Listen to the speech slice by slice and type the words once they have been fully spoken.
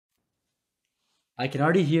I can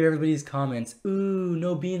already hear everybody's comments. Ooh,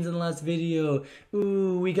 no beans in the last video.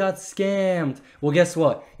 Ooh, we got scammed. Well, guess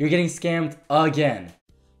what? You're getting scammed again.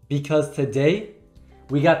 Because today,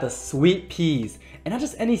 we got the sweet peas. And not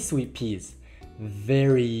just any sweet peas.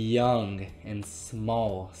 Very young and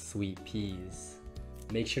small sweet peas.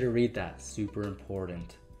 Make sure to read that. Super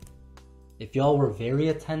important. If y'all were very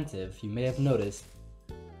attentive, you may have noticed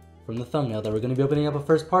from the thumbnail that we're going to be opening up a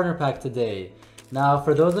first partner pack today. Now,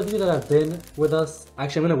 for those of you that have been with us,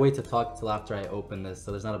 actually I'm going to wait to talk till after I open this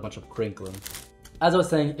so there's not a bunch of crinkling. As I was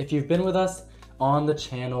saying, if you've been with us on the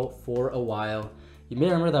channel for a while, you may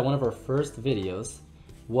remember that one of our first videos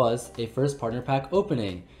was a first partner pack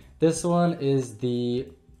opening. This one is the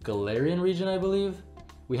Galarian region, I believe.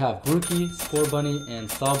 We have Grookey, Scorbunny, and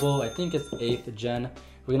Sobble. I think it's 8th gen.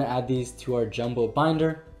 We're going to add these to our jumbo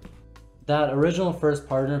binder. That original first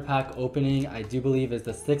partner pack opening, I do believe, is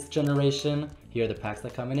the 6th generation. Here are the packs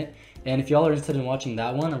that come in it. And if y'all are interested in watching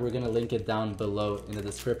that one, we're going to link it down below in the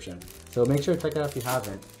description. So make sure to check it out if you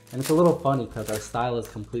haven't. And it's a little funny because our style is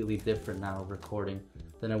completely different now recording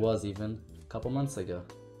than it was even a couple months ago.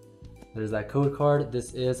 There's that code card.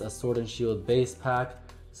 This is a Sword and Shield base pack.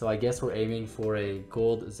 So I guess we're aiming for a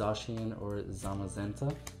gold Zacian or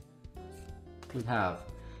Zamazenta. We have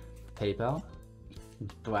PayPal,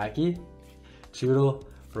 Thwackey, Choodle,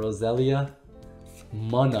 Roselia,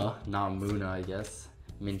 Muna, not Muna I guess,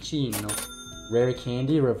 Minchino, Rare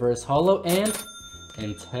Candy, Reverse Holo, and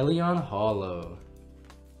Inteleon Holo.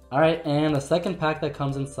 Alright, and the second pack that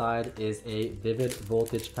comes inside is a Vivid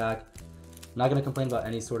Voltage pack. I'm not going to complain about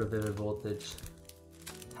any sort of Vivid Voltage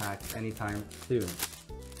pack anytime soon.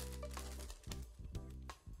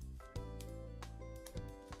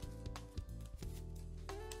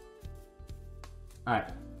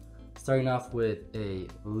 Alright, starting off with a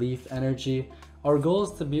Leaf Energy. Our goal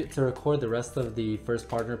is to record the rest of the first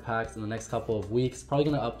partner packs in the next couple of weeks. Probably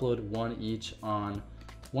going to upload one each on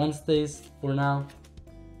Wednesdays for now.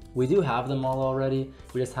 We do have them all already.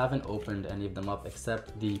 We just haven't opened any of them up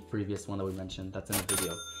except the previous one that we mentioned that's in the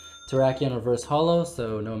video. Terrakion Reverse Holo,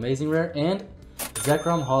 so no Amazing Rare, and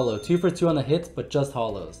Zekrom Holo. 2 for 2 on the hits, but just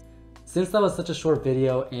holos. Since that was such a short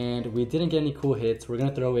video and we didn't get any cool hits, we're going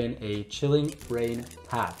to throw in a chillingreign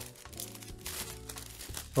pack.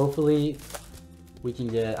 Hopefully we can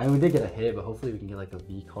get, I mean we did get a hit, but hopefully we can get like a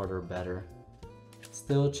V card or better.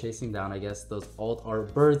 Still chasing down, I guess, those alt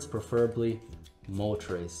art birds, preferably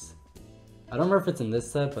Moltres. I don't remember if it's in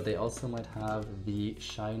this set, but they also might have the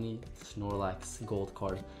shiny Snorlax gold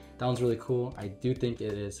card. That one's really cool. I do think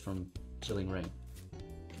it is from Chillingreign.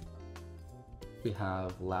 We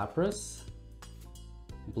have Lapras,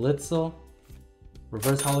 Blitzel,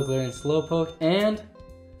 Reverse Holo Galarian Slowpoke, and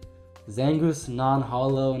Zangoose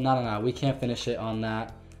non-holo. No, we can't finish it on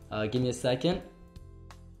that. Give me a second.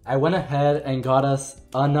 I went ahead and got us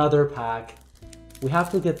another pack. We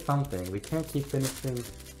have to get something. We can't keep finishing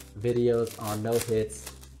videos on no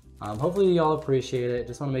hits. Hopefully y'all appreciate it.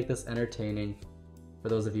 Just want to make this entertaining for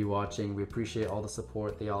those of you watching. We appreciate all the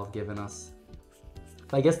support that y'all have given us.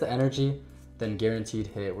 If I guess the energy, then guaranteed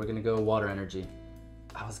hit. We're gonna go Water Energy.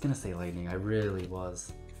 I was gonna say Lightning, I really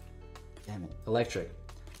was. Damn it. Electric.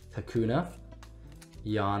 Kakuna,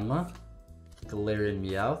 Yanma, Galarian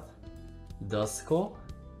Meowth, Duskull,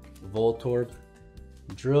 Voltorb,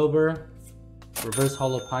 Drillbur, Reverse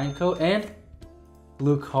Holo Pineco, and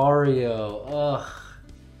Lucario. Ugh.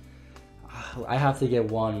 I have to get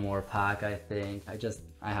one more pack, I think.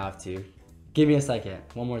 I have to. Give me a second,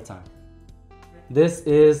 one more time. This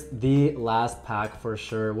is the last pack for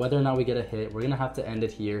sure. Whether or not we get a hit, we're gonna have to end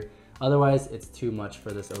it here. Otherwise, it's too much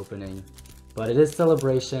for this opening. But it is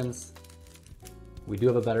celebrations. We do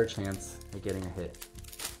have a better chance at getting a hit.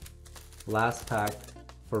 Last pack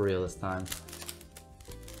for real this time.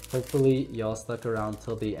 Hopefully y'all stuck around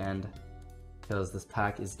till the end because this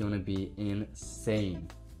pack is going to be insane.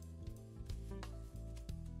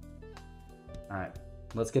 Alright,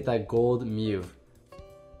 let's get that gold Mew.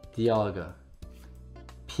 Dialga.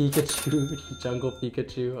 Pikachu, Jungle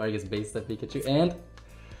Pikachu, or I guess base set Pikachu, and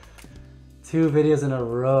 2 videos in a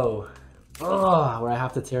row. Where I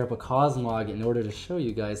have to tear up a Cosmog in order to show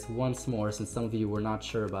you guys once more, since some of you were not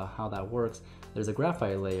sure about how that works. There's a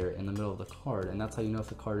graphite layer in the middle of the card, and that's how you know if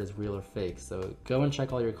the card is real or fake. So go and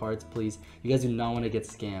check all your cards, please. You guys do not want to get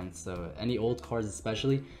scammed, so any old cards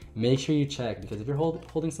especially, make sure you check, because if you're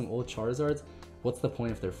holding some old Charizards, what's the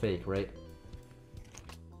point if they're fake, right?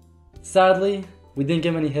 Sadly, we didn't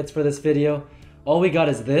get many hits for this video. All we got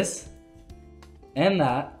is this, and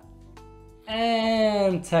that,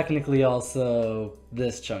 and technically also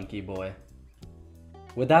this chunky boy.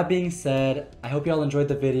 With that being said, I hope y'all enjoyed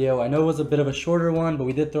the video. I know it was a bit of a shorter one, but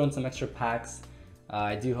we did throw in some extra packs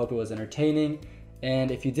I do hope it was entertaining.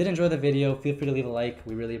 And if you did enjoy the video, feel free to leave a like.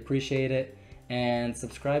 We really appreciate it. And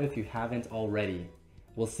subscribe if you haven't already.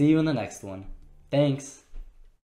 We'll see you in the next one. Thanks.